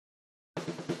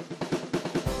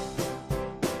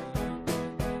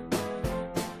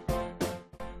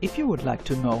If you would like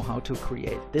to know how to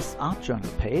create this art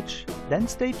journal page, then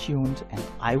stay tuned and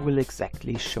I will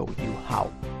exactly show you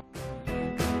how.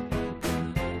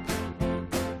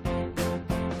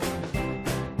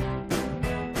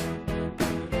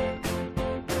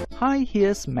 Hi,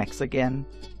 here's Max again.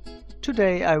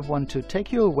 Today I want to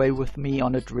take you away with me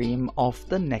on a dream of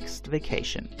the next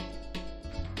vacation.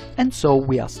 And so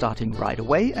we are starting right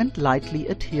away and lightly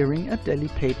adhering a deli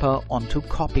paper onto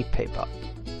copy paper.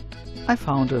 I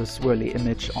found a swirly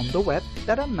image on the web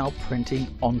that I'm now printing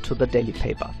onto the deli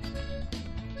paper.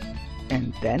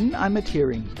 And then I'm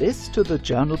adhering this to the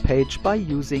journal page by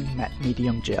using matte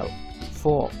medium gel.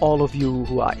 For all of you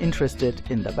who are interested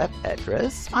in the web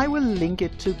address, I will link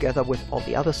it together with all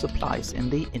the other supplies in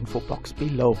the info box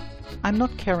below. I'm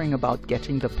not caring about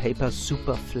getting the paper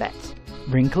super flat.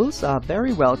 Wrinkles are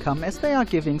very welcome as they are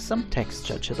giving some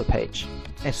texture to the page.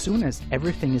 As soon as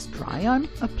everything is dry, I'm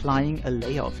applying a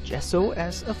layer of gesso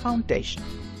as a foundation.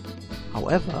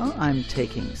 However, I'm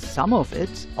taking some of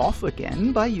it off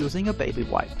again by using a baby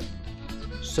wipe.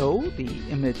 So the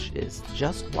image is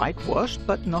just whitewashed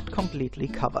but not completely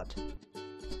covered.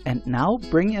 And now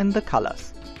bring in the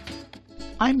colors.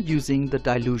 I'm using the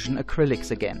Dylusion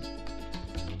acrylics again.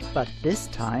 But this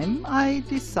time I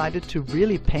decided to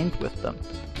really paint with them.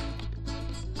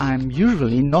 I'm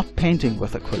usually not painting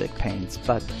with acrylic paints,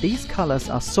 but these colors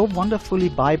are so wonderfully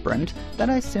vibrant that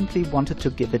I simply wanted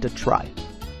to give it a try.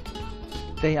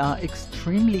 They are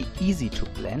extremely easy to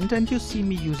blend and you see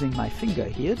me using my finger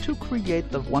here to create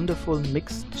the wonderful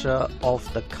mixture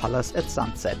of the colors at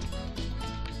sunset.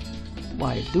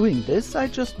 While doing this, I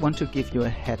just want to give you a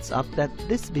heads up that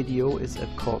this video is a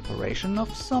cooperation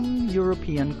of some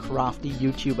European crafty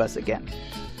YouTubers again.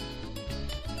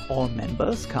 All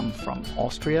members come from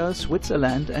Austria,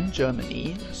 Switzerland and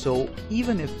Germany, so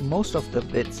even if most of the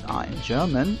bits are in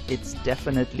German, it's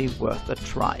definitely worth a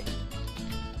try.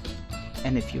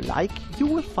 And if you like, you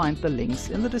will find the links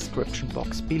in the description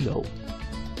box below.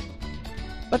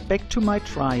 But back to my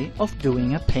try of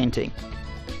doing a painting.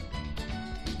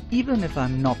 Even if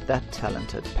I'm not that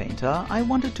talented painter, I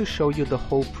wanted to show you the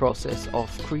whole process of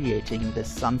creating this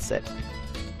sunset.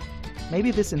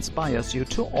 Maybe this inspires you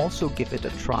to also give it a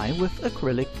try with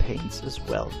acrylic paints as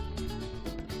well.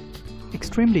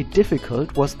 Extremely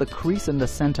difficult was the crease in the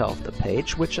center of the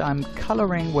page, which I'm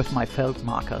coloring with my felt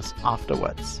markers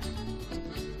afterwards.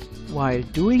 While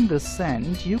doing the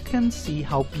sand, you can see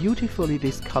how beautifully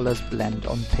these colors blend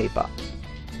on paper.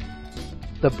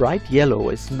 The bright yellow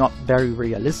is not very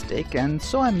realistic, and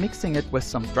so I'm mixing it with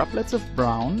some droplets of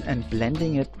brown and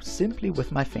blending it simply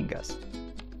with my fingers.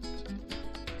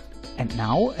 And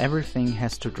now everything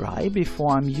has to dry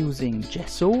before I'm using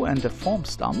gesso and a foam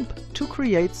stump to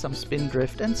create some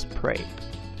spindrift and spray.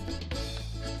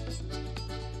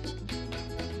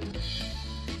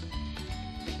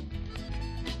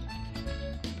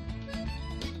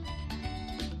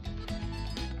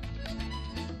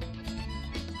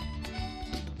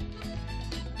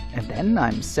 And then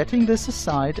I'm setting this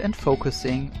aside and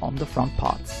focusing on the front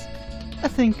parts. I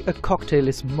think a cocktail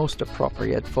is most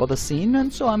appropriate for the scene,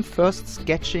 and so I'm first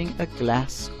sketching a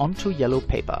glass onto yellow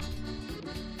paper.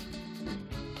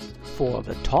 For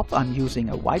the top I'm using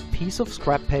a white piece of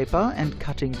scrap paper and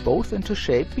cutting both into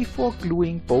shape before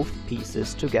gluing both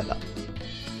pieces together.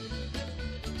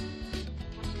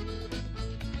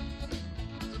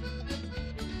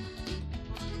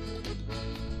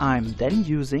 I'm then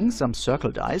using some circle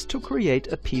dies to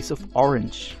create a piece of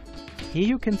orange. Here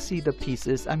you can see the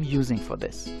pieces I'm using for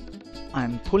this.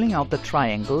 I'm pulling out the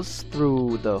triangles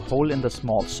through the hole in the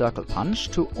small circle punch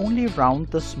to only round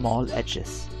the small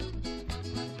edges.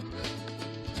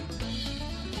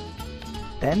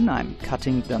 Then I'm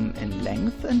cutting them in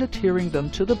length and adhering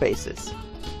them to the bases.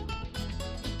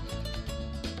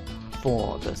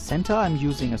 For the center I'm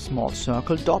using a small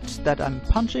circle dot that I'm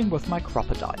punching with my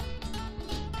crocodile.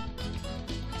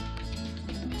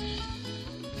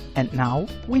 And now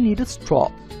we need a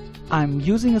straw. I'm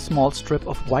using a small strip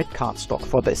of white cardstock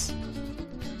for this.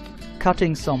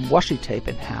 Cutting some washi tape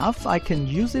in half, I can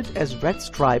use it as red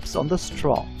stripes on the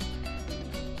straw.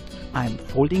 I'm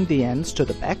folding the ends to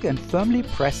the back and firmly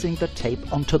pressing the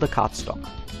tape onto the cardstock.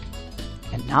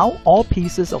 And now all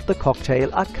pieces of the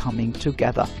cocktail are coming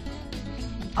together.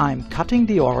 I'm cutting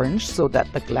the orange so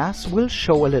that the glass will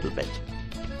show a little bit.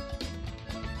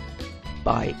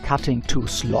 By cutting two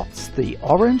slots, the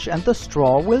orange and the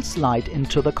straw will slide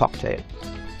into the cocktail.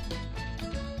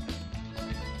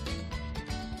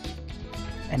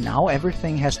 And now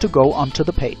everything has to go onto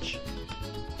the page.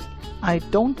 I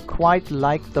don't quite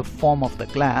like the form of the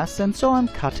glass, and so I'm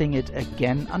cutting it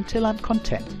again until I'm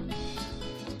content.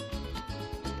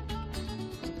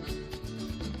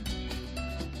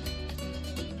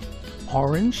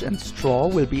 Orange and straw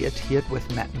will be adhered with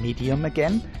matte medium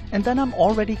again, and then I'm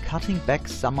already cutting back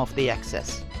some of the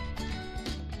excess.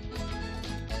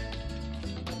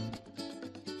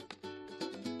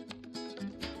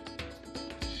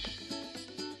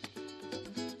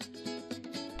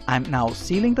 I'm now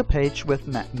sealing the page with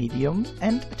matte medium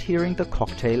and adhering the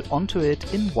cocktail onto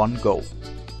it in one go.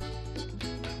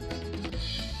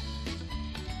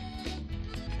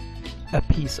 A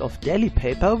piece of deli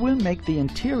paper will make the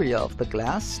interior of the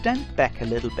glass stand back a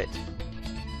little bit.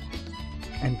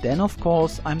 And then of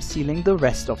course I'm sealing the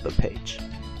rest of the page.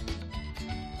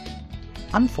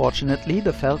 Unfortunately,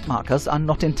 the felt markers are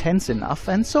not intense enough,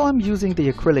 and so I'm using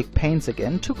the acrylic paints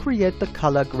again to create the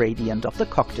color gradient of the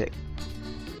cocktail.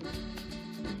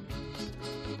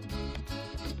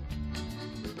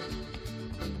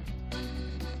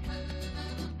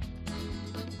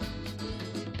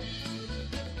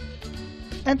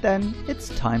 And then it's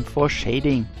time for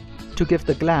shading. To give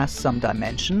the glass some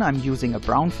dimension, I'm using a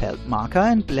brown felt marker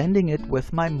and blending it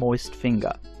with my moist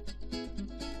finger.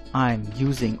 I'm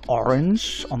using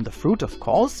orange on the fruit of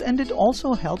course, and it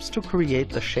also helps to create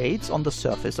the shades on the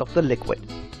surface of the liquid.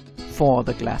 For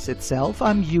the glass itself,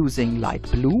 I'm using light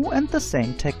blue and the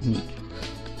same technique.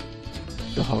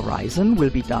 The horizon will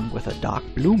be done with a dark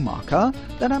blue marker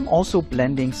that I'm also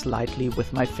blending slightly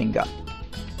with my finger.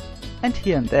 And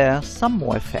here and there some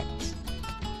more effects.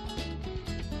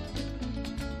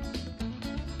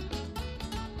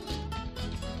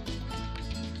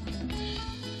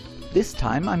 This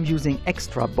time I'm using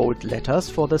extra bold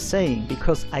letters for the saying,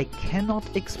 because I cannot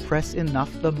express enough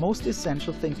the most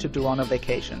essential thing to do on a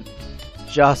vacation.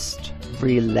 Just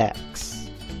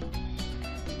relax.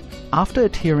 After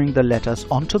adhering the letters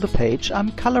onto the page,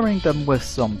 I'm coloring them with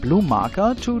some blue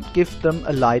marker to give them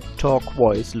a light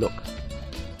turquoise look.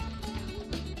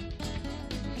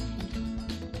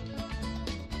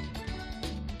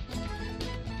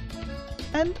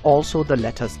 And also the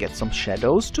letters get some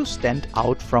shadows to stand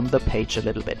out from the page a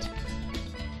little bit.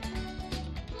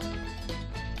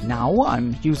 Now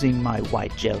I'm using my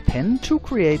white gel pen to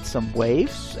create some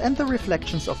waves and the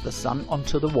reflections of the sun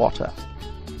onto the water.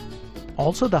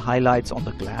 Also the highlights on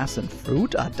the glass and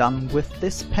fruit are done with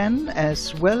this pen,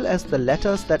 as well as the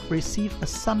letters that receive a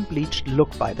sun-bleached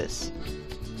look by this.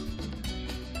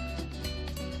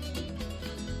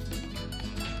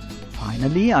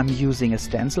 Finally, I'm using a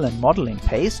stencil and modeling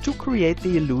paste to create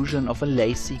the illusion of a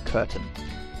lacy curtain.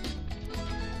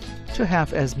 To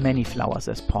have as many flowers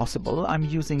as possible, I'm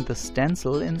using the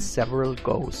stencil in several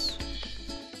goes.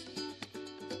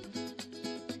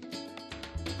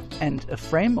 And a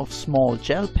frame of small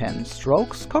gel pen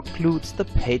strokes concludes the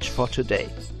page for today.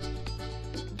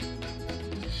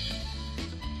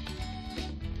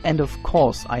 And of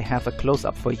course I have a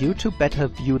close-up for you to better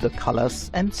view the colors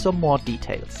and some more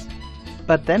details.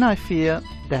 But then I fear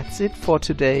that's it for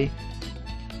today.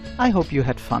 I hope you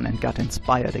had fun and got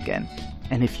inspired again.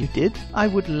 And if you did, I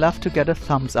would love to get a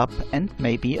thumbs up and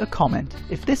maybe a comment.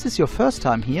 If this is your first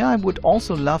time here, I would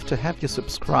also love to have you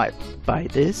subscribe. By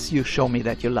this, you show me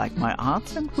that you like my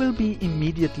art and will be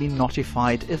immediately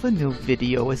notified if a new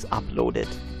video is uploaded.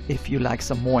 If you like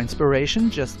some more inspiration,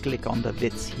 just click on the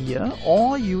vids here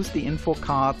or use the info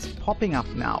cards popping up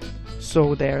now.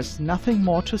 So there's nothing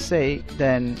more to say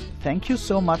than thank you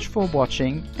so much for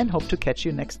watching and hope to catch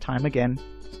you next time again.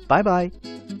 Bye bye!